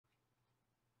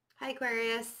Hi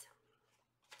Aquarius.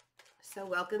 So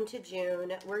welcome to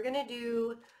June. We're going to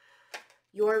do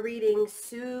your reading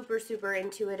super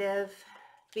intuitive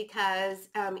because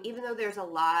even though there's a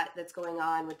lot that's going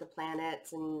on with the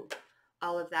planets and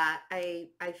all of that,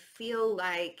 I feel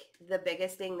like the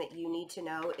biggest thing that you need to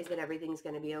know is that everything's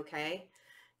going to be okay.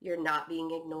 You're not being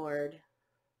ignored.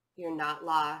 You're not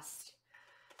lost.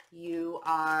 You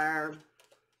are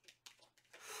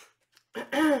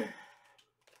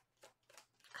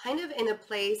kind of in a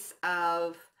place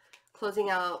of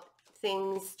closing out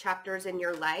things, chapters in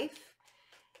your life,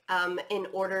 in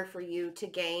order for you to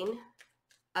gain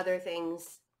other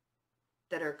things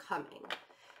that are coming.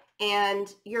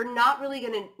 And you're not really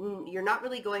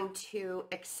going to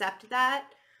accept that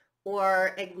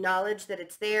or acknowledge that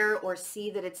it's there or see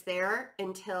that it's there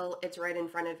until it's right in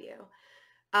front of you.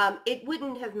 It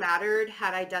wouldn't have mattered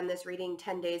had I done this reading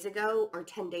 10 days ago or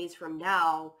 10 days from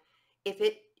now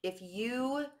if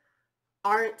you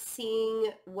aren't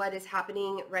seeing what is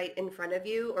happening right in front of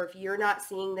you, or if you're not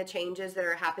seeing the changes that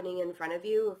are happening in front of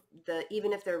you,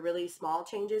 even if they're really small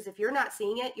changes, if you're not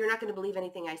seeing it, you're not going to believe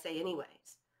anything I say anyways.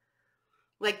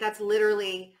 Like, that's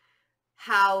literally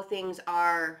how things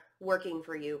are working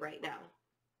for you right now.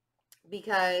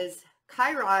 Because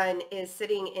Chiron is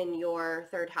sitting in your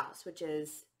third house, which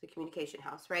is the communication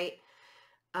house, right?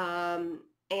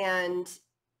 And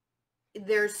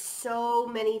there's so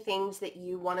many things that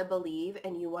you want to believe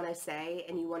and you want to say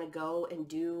and you want to go and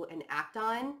do and act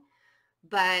on,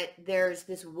 but there's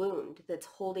this wound that's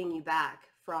holding you back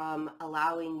from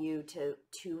allowing you to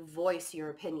voice your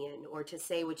opinion or to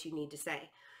say what you need to say.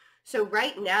 So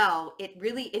right now, it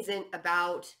really isn't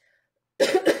about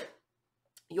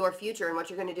your future and what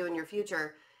you're going to do in your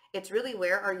future. It's really,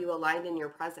 where are you aligned in your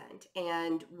present,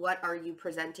 and what are you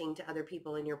presenting to other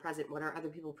people in your present? What are other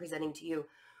people presenting to you?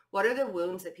 What are the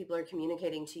wounds that people are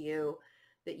communicating to you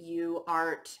that you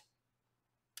aren't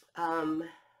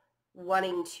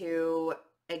wanting to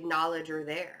acknowledge are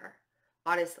there?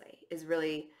 Honestly, is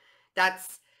really, that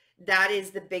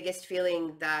is the biggest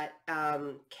feeling that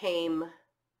came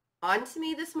onto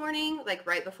me this morning, like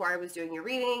right before I was doing your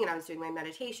reading and I was doing my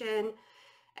meditation.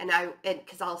 And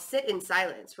because I'll sit in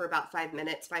silence for about 5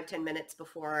 minutes, 5-10 minutes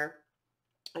before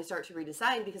I start to read a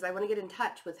sign, because I want to get in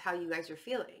touch with how you guys are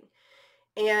feeling.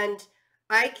 And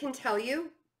I can tell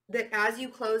you that as you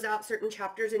close out certain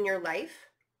chapters in your life,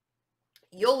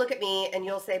 you'll look at me and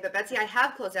you'll say, but Betsy, I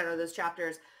have closed out of those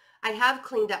chapters. I have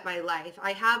cleaned up my life.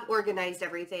 I have organized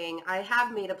everything. I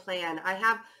have made a plan.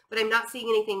 But I'm not seeing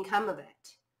anything come of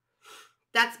it.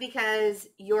 That's because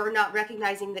you're not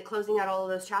recognizing that closing out all of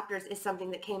those chapters is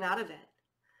something that came out of it.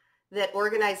 That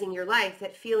organizing your life,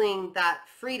 that feeling that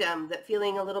freedom, that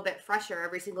feeling a little bit fresher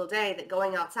every single day, that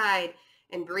going outside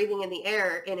and breathing in the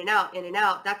air, in and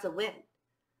out, that's a win.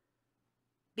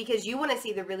 Because you want to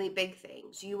see the really big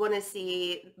things. You want to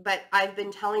see, but I've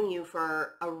been telling you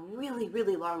for a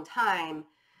really long time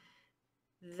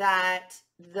that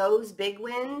those big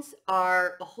wins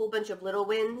are a whole bunch of little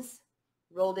wins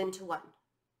rolled into one.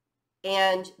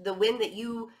 And the win that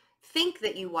you think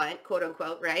that you want, quote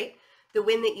unquote, right? The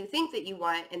win that you think that you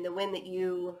want and the win that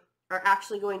you are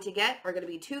actually going to get are going to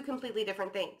be two completely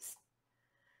different things.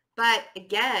 But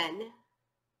again,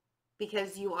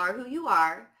 because you are who you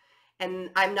are, and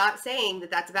I'm not saying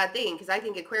that that's a bad thing, because I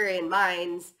think Aquarian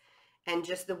minds and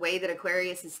just the way that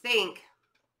Aquariuses think,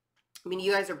 I mean,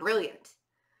 you guys are brilliant.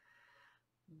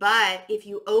 But if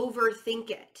you overthink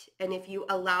it, and if you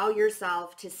allow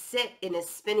yourself to sit in a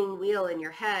spinning wheel in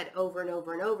your head over and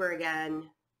over and over again,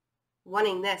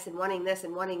 wanting this and wanting this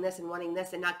and wanting this and wanting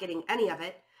this and not getting any of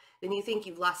it, then you think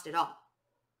you've lost it all.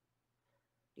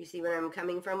 You see where I'm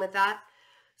coming from with that?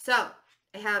 So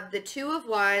I have the Two of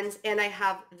Wands and I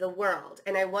have the World.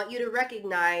 And I want you to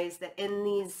recognize that in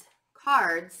these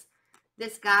cards,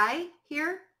 this guy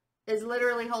here is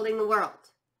literally holding the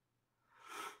world.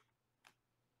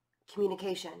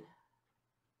 Communication,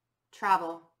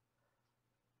 travel,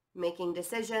 making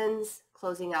decisions,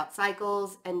 closing out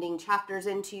cycles, ending chapters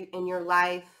in your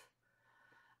life,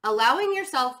 allowing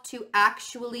yourself to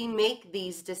actually make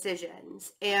these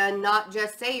decisions and not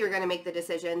just say you're going to make the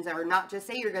decisions, or not just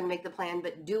say you're going to make the plan,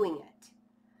 but doing it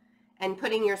and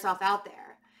putting yourself out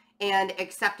there and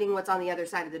accepting what's on the other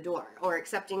side of the door, or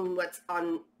accepting what's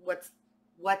on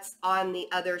the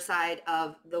other side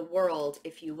of the world,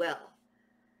 if you will.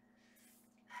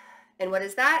 And what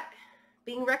is that?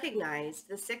 Being recognized,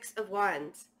 the Six of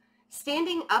Wands.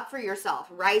 Standing up for yourself,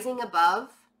 rising above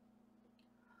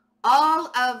all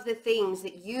of the things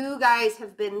that you guys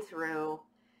have been through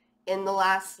in the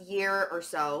last year or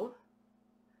so.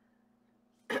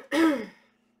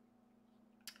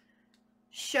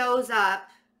 Shows up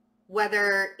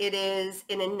whether it is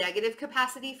in a negative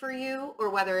capacity for you or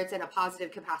whether it's in a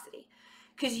positive capacity.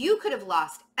 Because you could have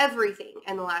lost everything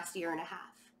in the last year and a half.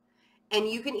 And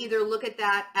you can either look at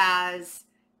that as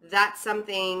that's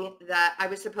something that I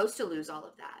was supposed to lose all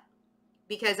of that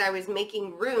because I was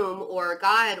making room, or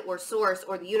God or source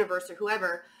or the universe or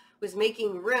whoever was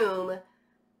making room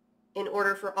in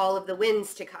order for all of the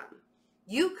wins to come.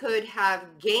 You could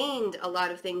have gained a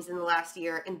lot of things in the last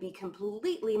year and be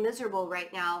completely miserable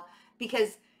right now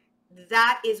because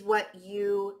that is what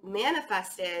you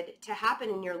manifested to happen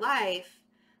in your life,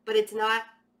 but it's not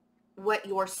what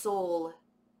your soul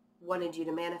wanted you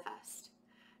to manifest.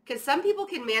 Because some people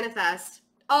can manifest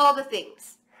all the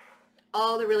things,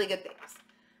 all the really good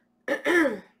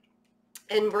things,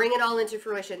 and bring it all into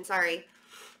fruition. Sorry,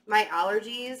 my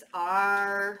allergies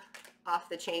are off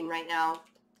the chain right now.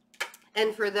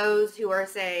 And for those who are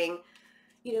saying,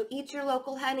 you know, eat your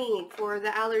local honey for the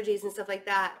allergies and stuff like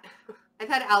that, I've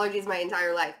had allergies my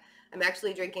entire life. I'm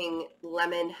actually drinking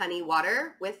lemon honey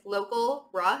water with local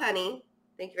raw honey.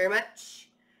 Thank you very much.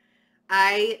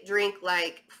 I drink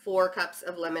like 4 cups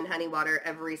of lemon honey water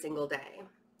every single day.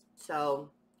 So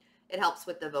it helps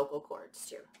with the vocal cords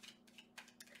too.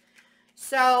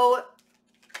 So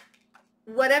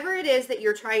whatever it is that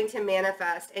you're trying to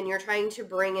manifest and you're trying to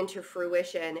bring into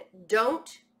fruition,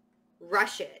 don't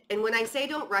rush it. And when I say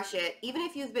don't rush it, even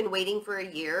if you've been waiting for a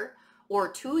year or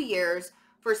 2 years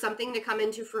for something to come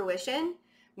into fruition,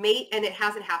 and it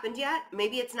hasn't happened yet,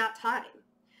 maybe it's not time.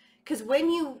 Because when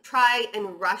you try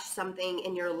and rush something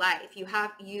in your life, you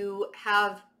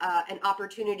have an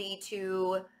opportunity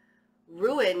to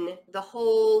ruin the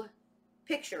whole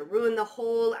picture, ruin the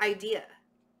whole idea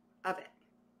of it.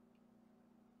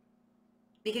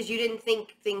 Because you didn't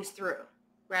think things through,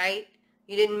 right?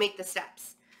 You didn't make the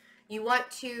steps. You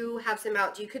want to have some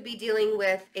out. You could be dealing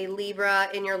with a Libra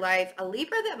in your life, a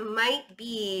Libra that might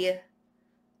be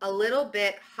a little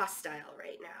bit hostile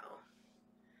right now.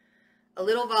 A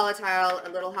little volatile, a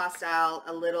little hostile,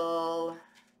 a little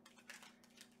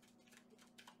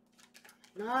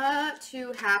not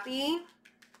too happy.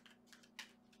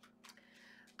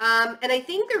 And I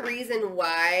think the reason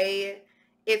why,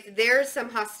 if there's some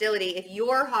hostility, if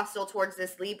you're hostile towards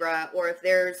this Libra, or if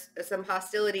there's some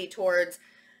hostility towards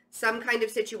some kind of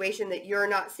situation that you're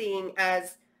not seeing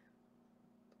as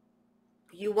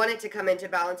you want it to come into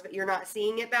balance, but you're not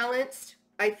seeing it balanced,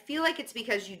 I feel like it's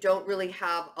because you don't really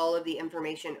have all of the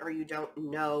information, or you don't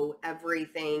know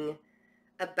everything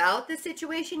about the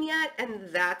situation yet, and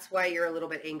that's why you're a little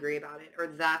bit angry about it, or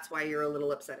that's why you're a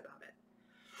little upset about it.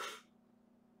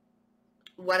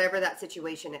 Whatever that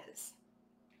situation is.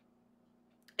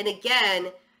 And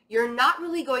again, you're not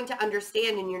really going to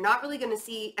understand, and you're not really going to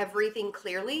see everything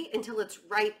clearly until it's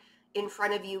right in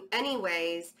front of you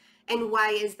anyways. And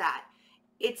why is that?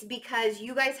 It's because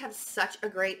you guys have such a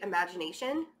great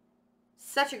imagination,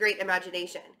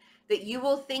 that you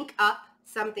will think up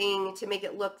something to make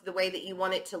it look the way that you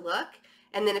want it to look.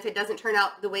 And then if it doesn't turn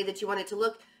out the way that you want it to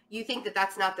look, you think that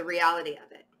that's not the reality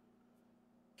of it.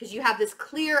 Because you have this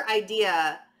clear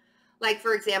idea, like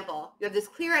for example, you have this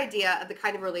clear idea of the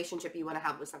kind of relationship you want to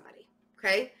have with somebody,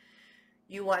 okay?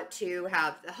 You want to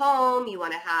have the home, you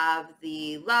want to have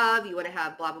the love, you want to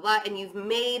have blah, blah, blah, and you've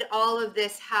made all of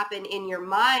this happen in your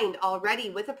mind already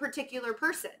with a particular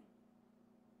person.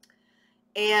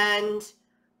 And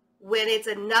when it's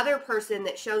another person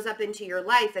that shows up into your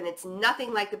life and it's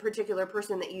nothing like the particular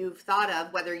person that you've thought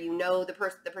of, whether you know the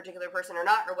particular person or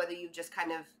not, or whether you've just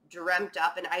kind of dreamt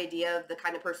up an idea of the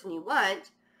kind of person you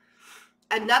want,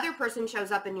 another person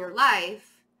shows up in your life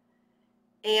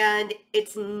and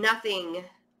it's nothing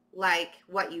like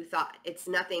what you thought. It's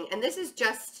nothing. And this is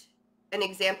just an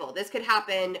example. This could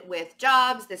happen with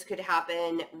jobs. This could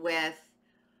happen with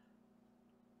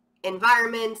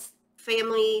environments,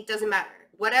 family, doesn't matter.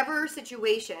 Whatever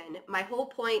situation, my whole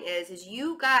point is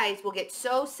you guys will get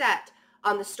so set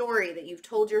on the story that you've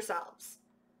told yourselves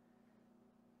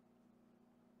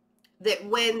that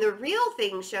when the real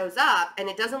thing shows up and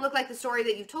it doesn't look like the story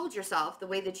that you've told yourself, the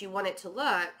way that you want it to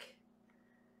look,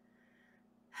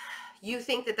 you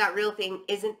think that that real thing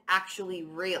isn't actually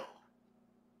real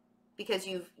because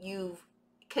you've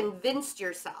convinced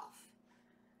yourself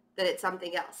that it's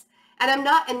something else.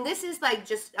 And this is like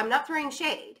I'm not throwing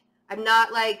shade. I'm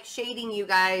not like shading you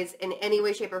guys in any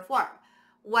way, shape, or form.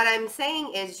 What I'm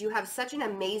saying is you have such an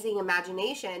amazing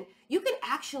imagination. You can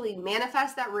actually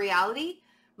manifest that reality.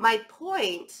 My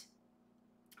point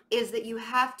is that you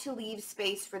have to leave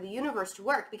space for the universe to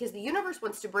work, because the universe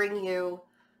wants to bring you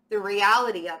the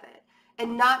reality of it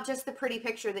and not just the pretty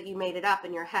picture that you made it up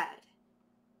in your head.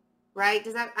 right?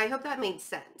 I hope that made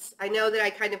sense. I know that I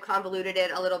kind of convoluted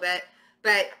it a little bit,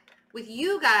 but with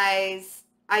you guys,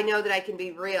 I know that I can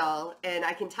be real and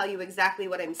I can tell you exactly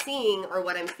what I'm seeing or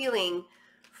what I'm feeling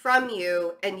from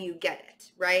you, and you get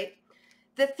it, right?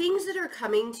 The things that are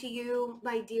coming to you,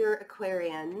 my dear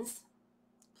Aquarians,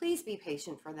 please be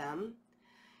patient for them.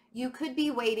 You could be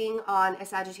waiting on a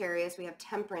Sagittarius. We have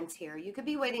Temperance here. You could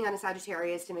be waiting on a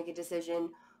Sagittarius to make a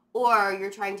decision, or you're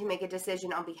trying to make a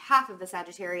decision on behalf of the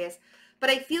Sagittarius. But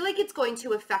I feel like it's going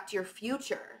to affect your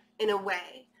future in a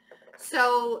way.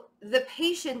 So the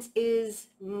patience is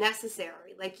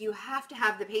necessary. Like, you have to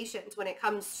have the patience when it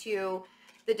comes to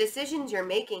the decisions you're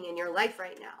making in your life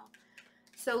right now.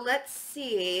 So let's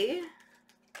see.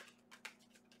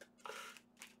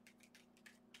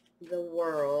 The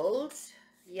World.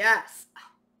 Yes.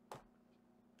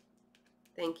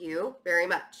 Thank you very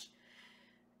much.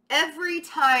 Every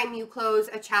time you close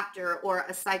a chapter or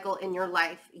a cycle in your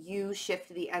life, you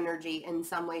shift the energy in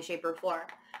some way, shape, or form.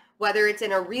 Whether it's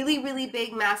in a really, really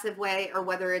big, massive way, or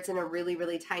whether it's in a really,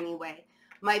 really tiny way.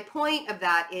 My point of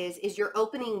that is you're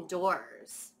opening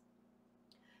doors.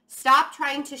 Stop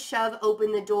trying to shove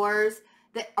open the doors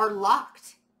that are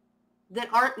locked, that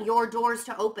aren't your doors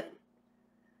to open.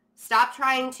 Stop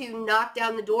trying to knock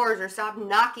down the doors or stop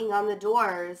knocking on the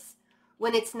doors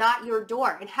when it's not your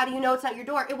door. And how do you know it's not your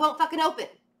door? It won't fucking open.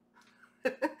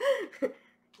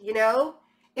 You know?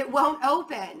 It won't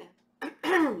open.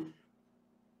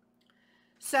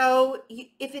 So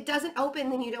if it doesn't open,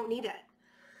 then you don't need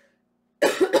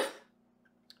it.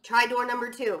 Try door number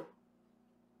 2.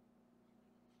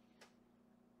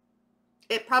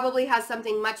 It probably has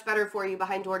something much better for you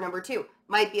behind door number 2.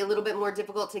 Might be a little bit more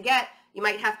difficult to get. You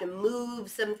might have to move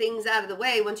some things out of the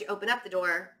way once you open up the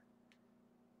door.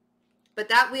 But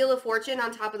that Wheel of Fortune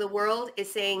on top of the World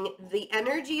is saying the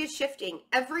energy is shifting.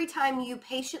 Every time you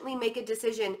patiently make a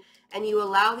decision and you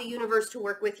allow the universe to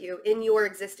work with you in your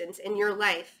existence, in your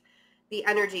life, the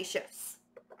energy shifts.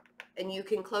 And you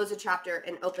can close a chapter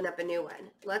and open up a new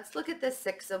one. Let's look at the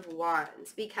 6 of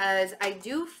Wands, because I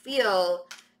do feel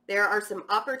there are some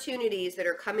opportunities that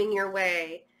are coming your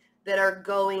way that are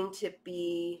going to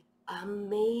be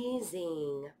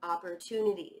amazing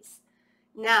opportunities.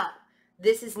 Now,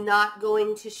 this is not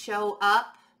going to show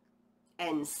up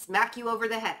and smack you over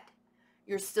the head.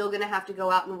 You're still going to have to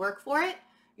go out and work for it.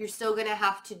 You're still going to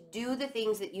have to do the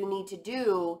things that you need to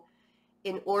do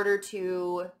in order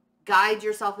to guide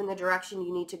yourself in the direction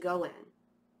you need to go in.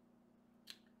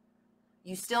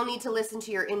 You still need to listen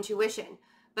to your intuition.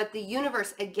 But the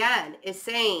universe, again, is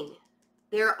saying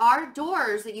there are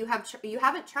doors that you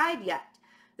haven't tried yet.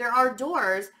 There are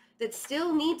doors that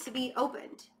still need to be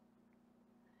opened.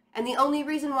 And the only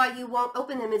reason why you won't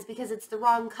open them is because it's the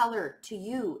wrong color. To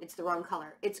you, it's the wrong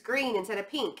color. It's green instead of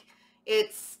pink.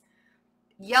 It's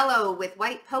yellow with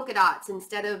white polka dots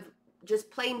instead of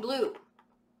just plain blue.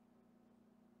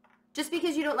 Just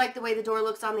because you don't like the way the door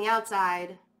looks on the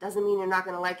outside doesn't mean you're not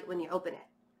going to like it when you open it.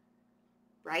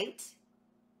 Right?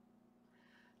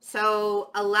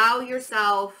 So allow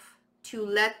yourself to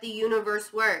let the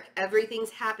universe work.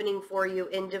 Everything's happening for you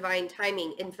in divine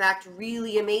timing. In fact,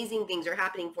 really amazing things are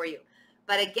happening for you.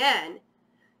 But again,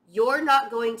 you're not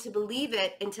going to believe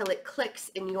it until it clicks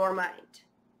in your mind.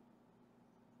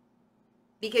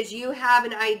 Because you have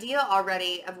an idea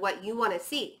already of what you want to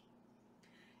see.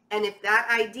 And if that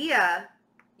idea,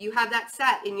 you have that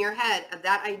set in your head of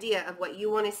that idea of what you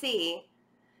want to see,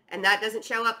 and that doesn't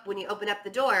show up when you open up the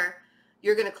door,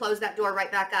 you're going to close that door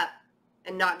right back up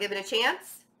and not give it a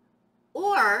chance.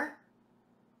 Or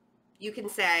you can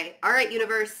say, all right,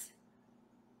 universe,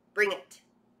 bring it.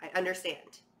 I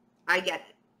understand. I get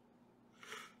it.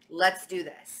 Let's do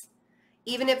this.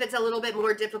 Even if it's a little bit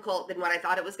more difficult than what I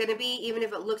thought it was going to be, even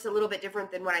if it looks a little bit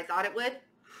different than what I thought it would,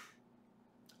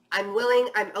 I'm willing,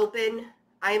 I'm open,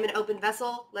 I am an open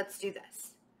vessel. Let's do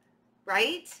this.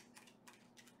 Right?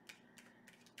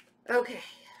 Okay.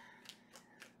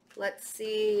 Let's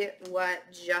see what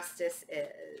justice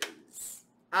is.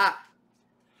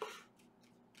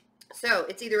 So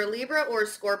it's either a Libra or a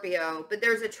Scorpio, but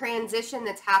there's a transition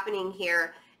that's happening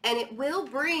here, and it will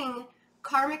bring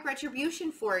karmic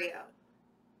retribution for you.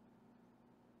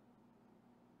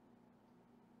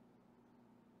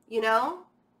 You know?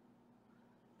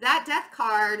 That Death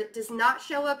card does not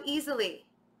show up easily.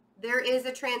 There is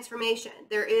a transformation.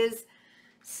 There is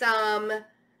some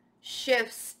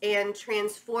shifts and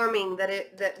transforming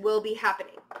that will be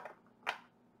happening.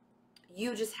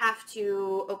 You just have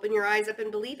to open your eyes up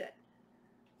and believe it.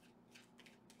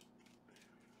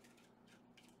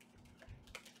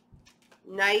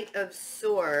 Knight of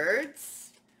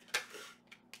Swords.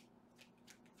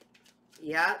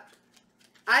 Yep.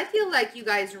 I feel like you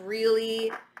guys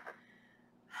really,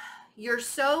 you're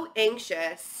so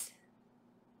anxious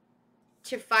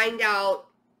to find out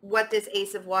what this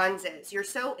Ace of Wands is. You're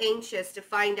so anxious to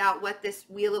find out what this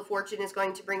Wheel of Fortune is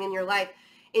going to bring in your life,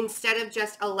 instead of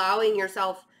just allowing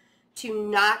yourself to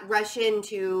not rush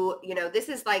into, you know, this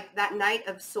is like that Knight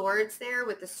of Swords there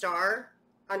with the star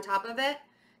on top of it.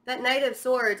 That Knight of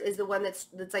Swords is the one that's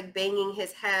like banging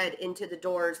his head into the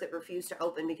doors that refuse to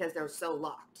open because they're so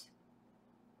locked.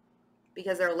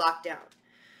 Because they're locked down.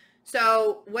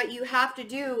 So what you have to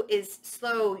do is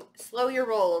slow your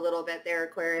roll a little bit there,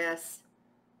 Aquarius.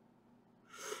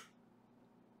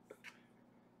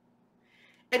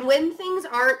 And when things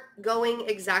aren't going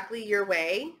exactly your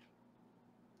way,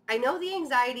 I know the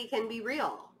anxiety can be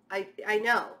real. I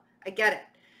know. I get it.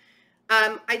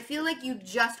 I feel like you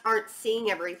just aren't seeing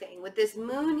everything. With this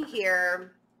moon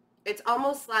here, it's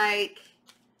almost like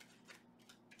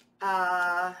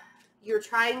you're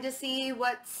trying to see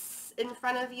what's in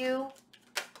front of you,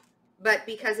 but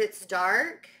because it's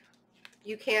dark,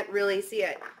 you can't really see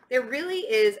it. There really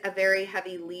is a very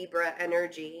heavy Libra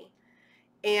energy.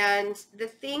 And the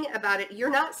thing about it, you're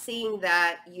not seeing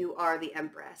that you are the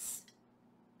Empress.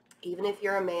 Even if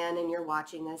you're a man and you're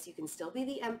watching this, you can still be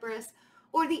the Empress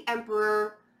or the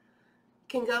Emperor.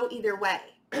 Can go either way.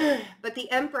 But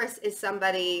the Empress is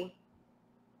somebody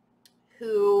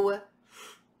who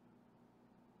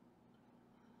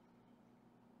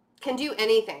can do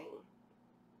anything.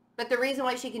 But the reason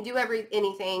why she can do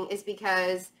anything is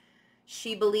because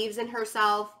she believes in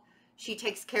herself, she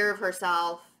takes care of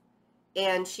herself,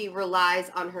 and she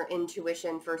relies on her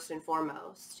intuition first and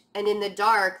foremost. And in the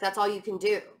dark, that's all you can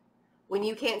do. When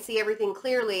you can't see everything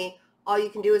clearly, all you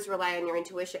can do is rely on your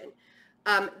intuition.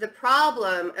 The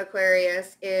problem,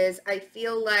 Aquarius, is I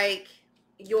feel like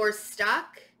you're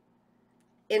stuck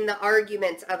in the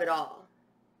arguments of it all.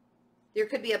 There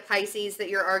could be a Pisces that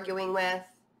you're arguing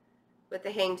with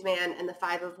the Hanged Man and the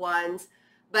Five of Wands.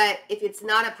 But if it's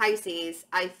not a Pisces,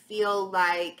 I feel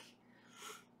like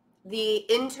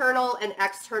the internal and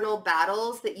external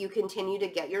battles that you continue to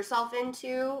get yourself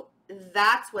into,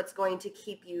 that's what's going to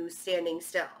keep you standing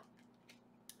still.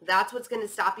 That's what's going to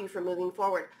stop you from moving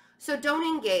forward. So don't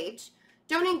engage.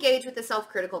 Don't engage with the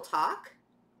self-critical talk.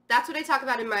 That's what I talk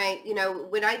about in my, you know,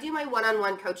 when I do my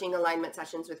one-on-one coaching alignment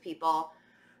sessions with people,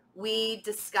 we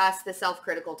discuss the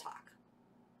self-critical talk.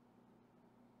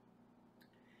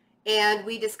 And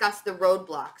we discuss the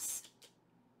roadblocks,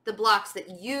 the blocks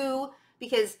that you,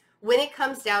 because when it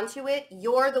comes down to it,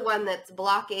 you're the one that's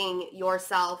blocking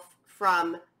yourself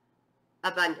from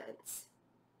abundance.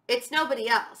 It's nobody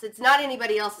else. It's not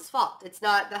anybody else's fault. It's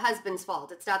not the husband's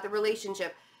fault. It's not the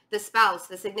relationship, the spouse,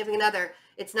 the significant other.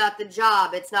 It's not the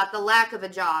job. It's not the lack of a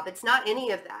job. It's not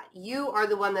any of that. You are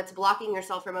the one that's blocking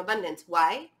yourself from abundance.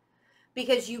 Why?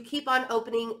 Because you keep on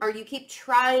opening, or you keep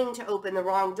trying to open the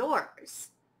wrong doors.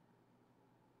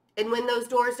 And when those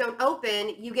doors don't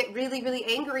open, you get really, really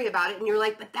angry about it. And you're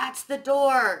like, but that's the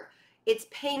door. It's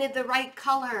painted the right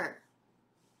color.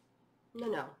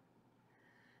 No.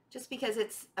 Just because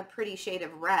it's a pretty shade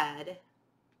of red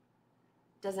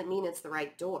doesn't mean it's the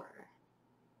right door.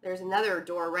 There's another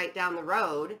door right down the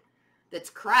road that's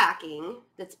cracking,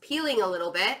 that's peeling a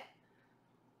little bit.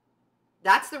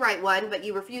 That's the right one, but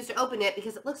you refuse to open it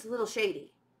because it looks a little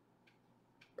shady,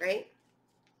 right?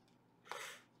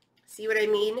 See what I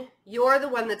mean? You're the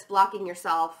one that's blocking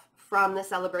yourself from the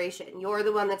celebration. You're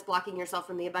the one that's blocking yourself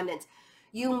from the abundance.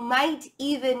 You might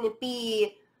even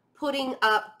be putting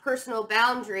up personal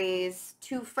boundaries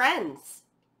to friends.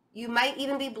 You might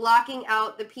even be blocking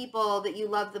out the people that you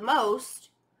love the most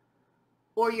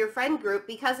or your friend group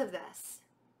because of this.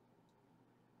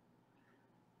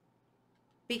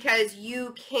 Because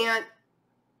you can't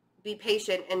be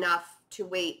patient enough to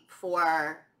wait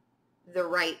for the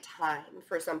right time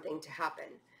for something to happen.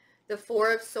 The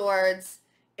Four of Swords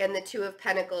and the Two of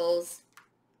Pentacles,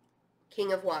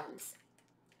 King of Wands.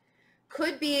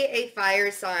 Could be a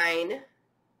fire sign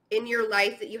in your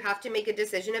life that you have to make a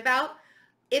decision about.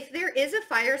 If there is a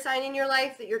fire sign in your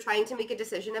life that you're trying to make a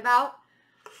decision about,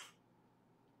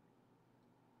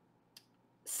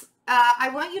 I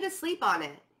want you to sleep on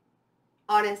it,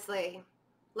 honestly.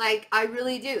 Like, I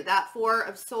really do. That Four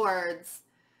of Swords,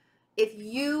 if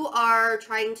you are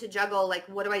trying to juggle, like,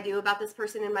 what do I do about this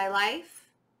person in my life?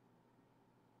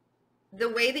 The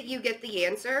way that you get the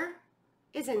answer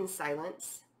is in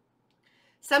silence.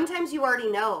 Sometimes you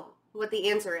already know what the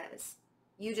answer is.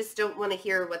 You just don't want to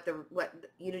hear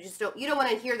you don't want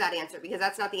to hear that answer because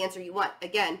that's not the answer you want.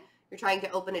 Again, you're trying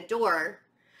to open a door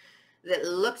that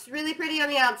looks really pretty on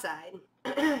the outside.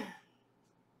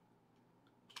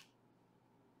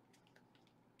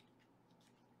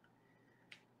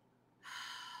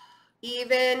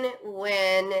 Even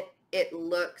when it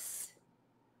looks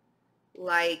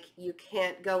like you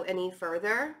can't go any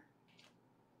further,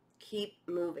 keep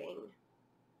moving.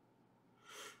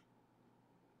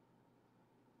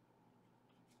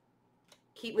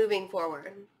 Keep moving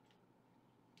forward.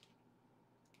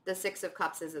 The Six of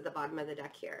Cups is at the bottom of the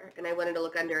deck here, and I wanted to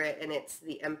look under it, and it's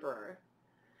the Emperor.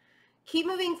 Keep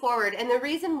moving forward. And the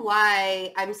reason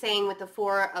why I'm saying with the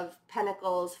Four of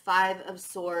Pentacles, Five of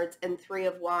Swords, and Three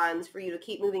of Wands for you to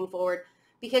keep moving forward,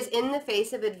 because in the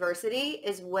face of adversity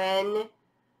is when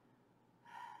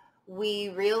we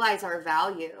realize our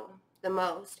value the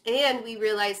most, and we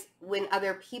realize when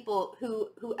other people who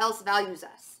else values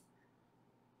us.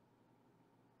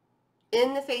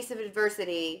 In the face of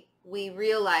adversity, we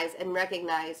realize and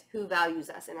recognize who values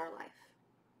us in our life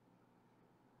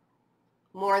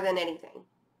more than anything.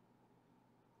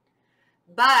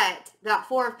 But that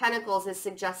Four of Pentacles is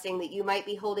suggesting that you might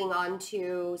be holding on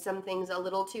to some things a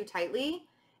little too tightly,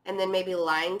 and then maybe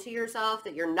lying to yourself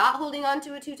that you're not holding on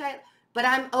to it too tight. But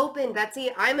I'm open,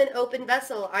 Betsy. I'm an open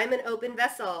vessel. I'm an open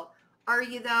vessel. Are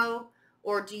you though?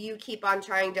 Or do you keep on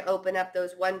trying to open up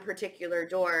those one particular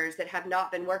doors that have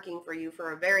not been working for you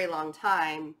for a very long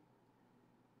time?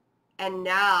 And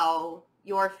now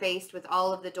you're faced with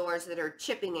all of the doors that are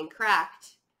chipping and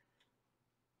cracked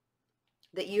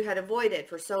that you had avoided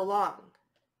for so long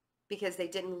because they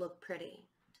didn't look pretty,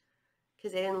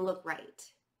 because they didn't look right. Does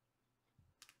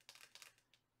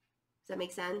that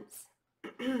make sense?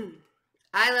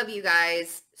 I love you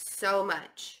guys so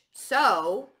much.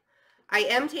 So I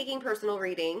am taking personal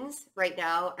readings right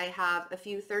now. I have a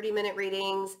few 30-minute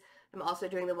readings. I'm also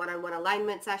doing the one-on-one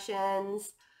alignment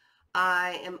sessions.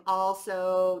 I am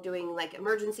also doing like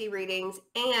emergency readings,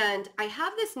 and I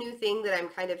have this new thing that I'm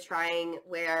kind of trying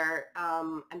where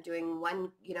I'm doing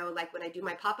one, you know, like when I do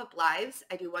my pop-up lives,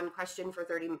 I do one question for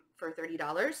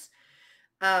 $30.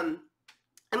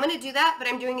 I'm going to do that, but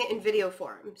I'm doing it in video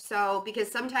form. So because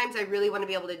sometimes I really want to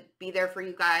be able to be there for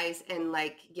you guys and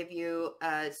like give you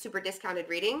a super discounted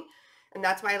reading. And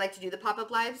that's why I like to do the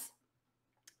pop-up lives,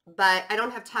 but I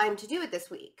don't have time to do it this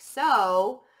week.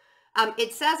 So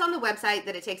it says on the website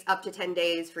that it takes up to 10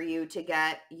 days for you to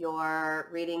get your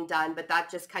reading done, but that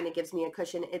just kind of gives me a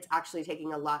cushion. It's actually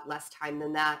taking a lot less time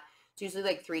than that. It's usually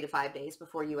like 3 to 5 days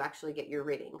before you actually get your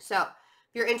reading. So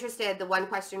if you're interested, the one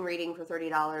question reading for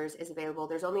 $30 is available.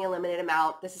 There's only a limited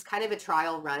amount. This is kind of a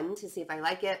trial run to see if I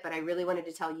like it, but I really wanted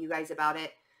to tell you guys about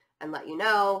it and let you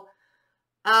know.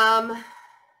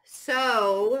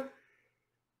 So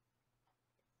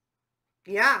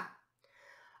yeah.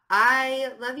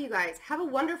 I love you guys. Have a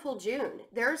wonderful June.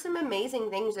 There are some amazing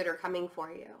things that are coming for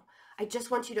you. I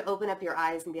just want you to open up your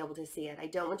eyes and be able to see it. I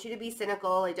don't want you to be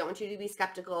cynical. I don't want you to be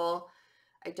skeptical.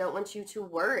 I don't want you to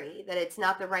worry that it's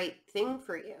not the right thing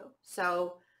for you.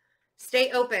 So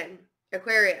stay open,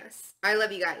 Aquarius. I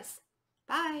love you guys.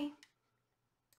 Bye.